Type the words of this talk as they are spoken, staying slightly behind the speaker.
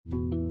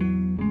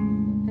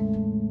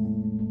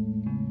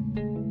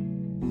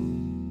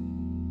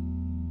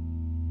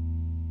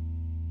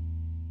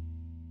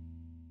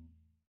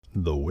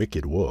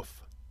wicked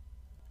wolf.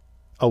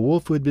 A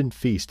wolf who had been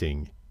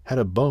feasting had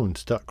a bone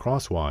stuck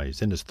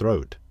crosswise in his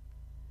throat.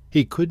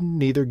 He couldn't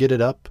neither get it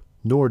up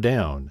nor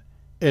down,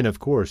 and of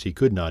course he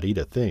could not eat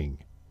a thing.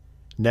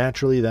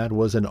 Naturally, that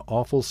was an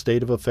awful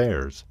state of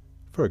affairs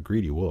for a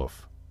greedy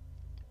wolf.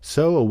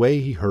 So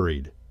away he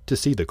hurried to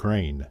see the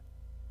crane.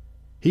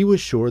 He was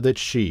sure that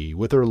she,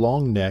 with her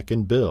long neck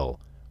and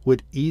bill,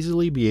 would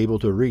easily be able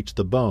to reach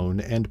the bone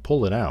and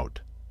pull it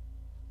out.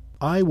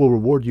 "I will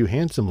reward you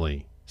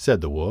handsomely,"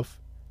 said the wolf,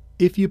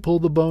 "if you pull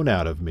the bone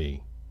out of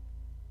me."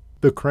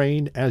 The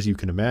crane, as you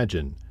can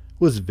imagine,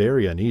 was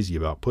very uneasy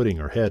about putting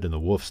her head in the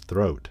wolf's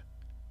throat.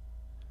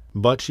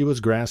 But she was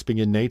grasping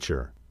in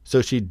nature,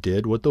 so she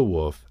did what the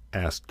wolf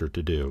asked her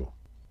to do.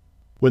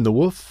 When the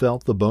wolf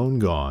felt the bone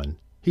gone,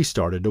 he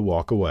started to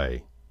walk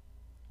away.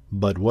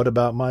 "But what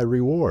about my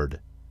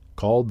reward?"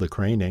 called the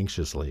crane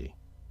anxiously.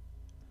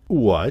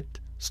 "What?"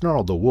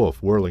 snarled the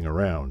wolf, whirling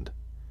around.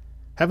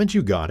 "Haven't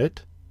you got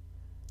it?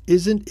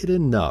 Isn't it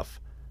enough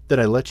that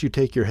I let you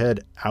take your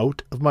head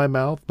out of my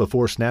mouth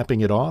before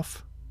snapping it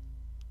off?"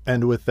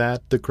 And with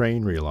that the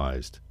crane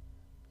realized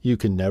you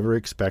can never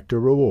expect a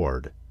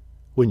reward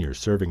when you're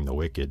serving the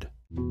wicked.